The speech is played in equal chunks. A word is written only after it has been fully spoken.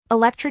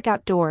Electric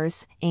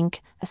Outdoors, Inc.,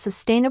 a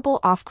sustainable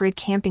off-grid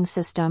camping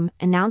system,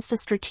 announced a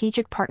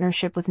strategic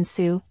partnership with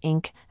Nsoo,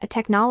 Inc., a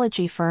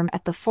technology firm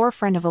at the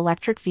forefront of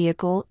electric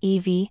vehicle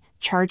 (EV)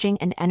 charging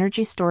and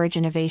energy storage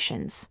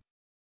innovations.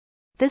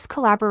 This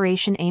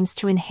collaboration aims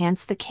to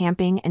enhance the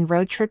camping and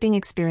road tripping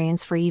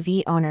experience for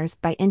EV owners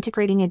by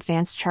integrating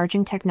advanced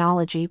charging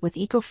technology with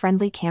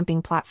eco-friendly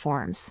camping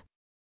platforms.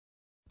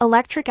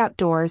 Electric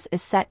Outdoors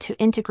is set to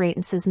integrate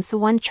Nsoo's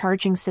Nsoo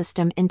charging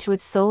system into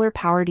its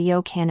solar-powered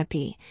EO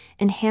canopy,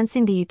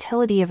 enhancing the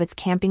utility of its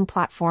camping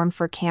platform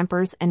for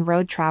campers and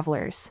road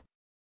travelers.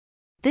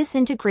 This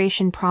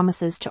integration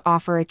promises to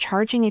offer a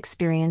charging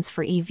experience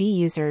for EV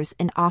users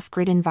in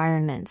off-grid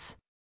environments.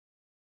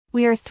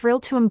 We are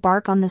thrilled to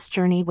embark on this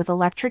journey with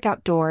Electric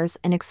Outdoors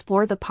and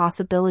explore the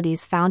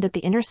possibilities found at the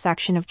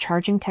intersection of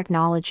charging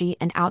technology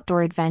and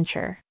outdoor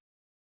adventure.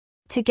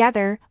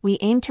 Together, we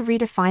aim to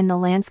redefine the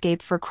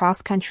landscape for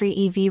cross-country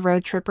EV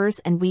road trippers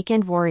and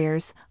weekend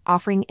warriors,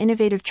 offering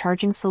innovative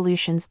charging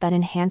solutions that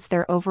enhance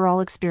their overall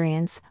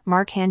experience,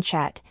 Mark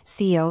Hanchett,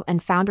 CEO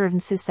and founder of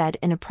Nsoo said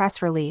in a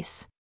press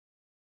release.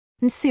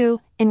 Nsoo,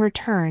 in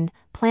return,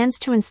 plans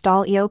to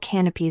install EO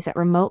canopies at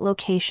remote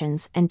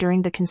locations and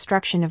during the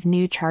construction of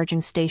new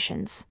charging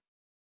stations.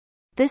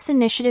 This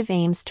initiative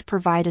aims to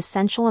provide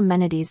essential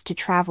amenities to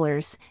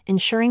travelers,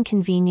 ensuring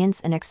convenience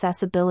and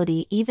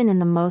accessibility even in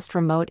the most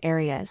remote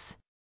areas.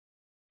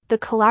 The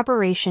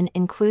collaboration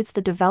includes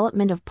the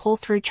development of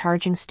pull-through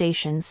charging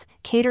stations,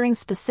 catering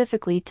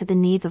specifically to the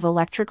needs of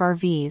electric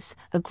RVs,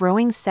 a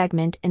growing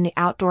segment in the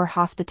outdoor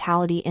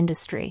hospitality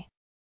industry.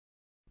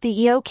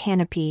 The EO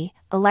Canopy,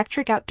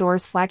 Electric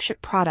Outdoors'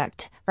 flagship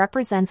product,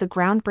 represents a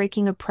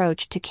groundbreaking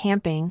approach to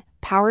camping,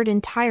 powered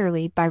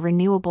entirely by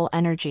renewable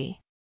energy.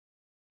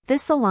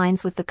 This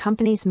aligns with the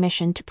company's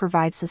mission to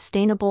provide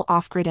sustainable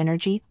off-grid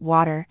energy,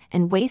 water,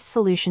 and waste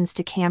solutions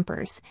to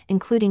campers,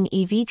 including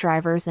EV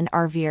drivers and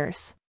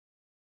RVers.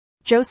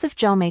 Joseph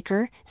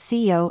Jellmaker,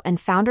 CEO and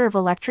founder of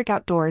Electric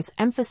Outdoors,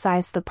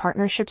 emphasized the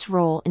partnership's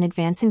role in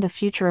advancing the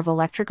future of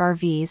electric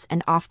RVs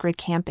and off-grid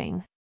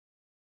camping.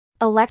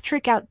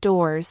 Electric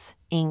Outdoors,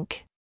 Inc.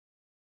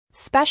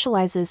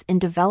 specializes in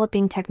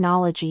developing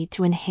technology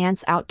to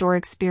enhance outdoor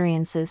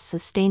experiences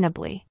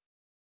sustainably.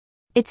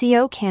 Its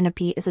EO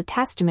Canopy is a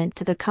testament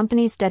to the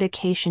company's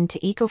dedication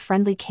to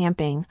eco-friendly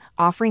camping,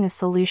 offering a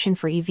solution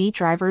for EV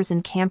drivers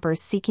and campers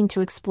seeking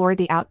to explore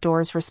the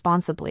outdoors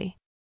responsibly.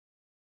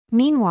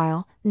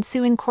 Meanwhile,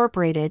 Nsoo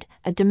Incorporated,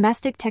 a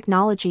domestic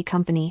technology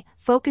company,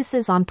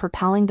 focuses on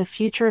propelling the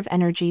future of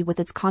energy with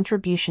its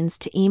contributions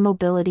to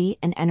e-mobility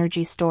and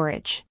energy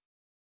storage.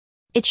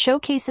 It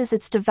showcases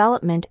its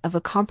development of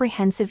a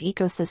comprehensive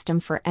ecosystem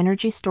for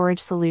energy storage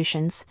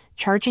solutions,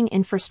 charging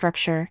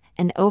infrastructure,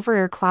 and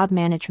over-air cloud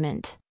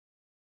management.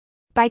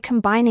 By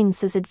combining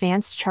Nsoo's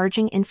advanced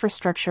charging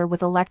infrastructure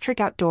with Electric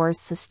Outdoors'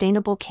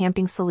 sustainable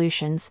camping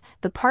solutions,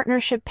 the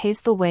partnership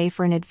paves the way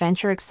for an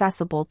adventure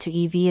accessible to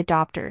EV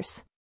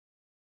adopters.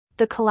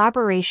 The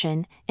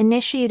collaboration,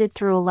 initiated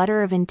through a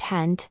letter of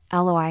intent,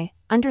 LOI,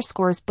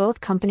 underscores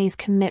both companies'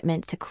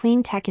 commitment to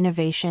clean tech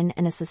innovation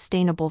and a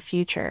sustainable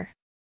future.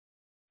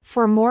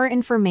 For more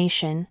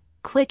information,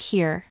 click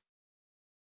here.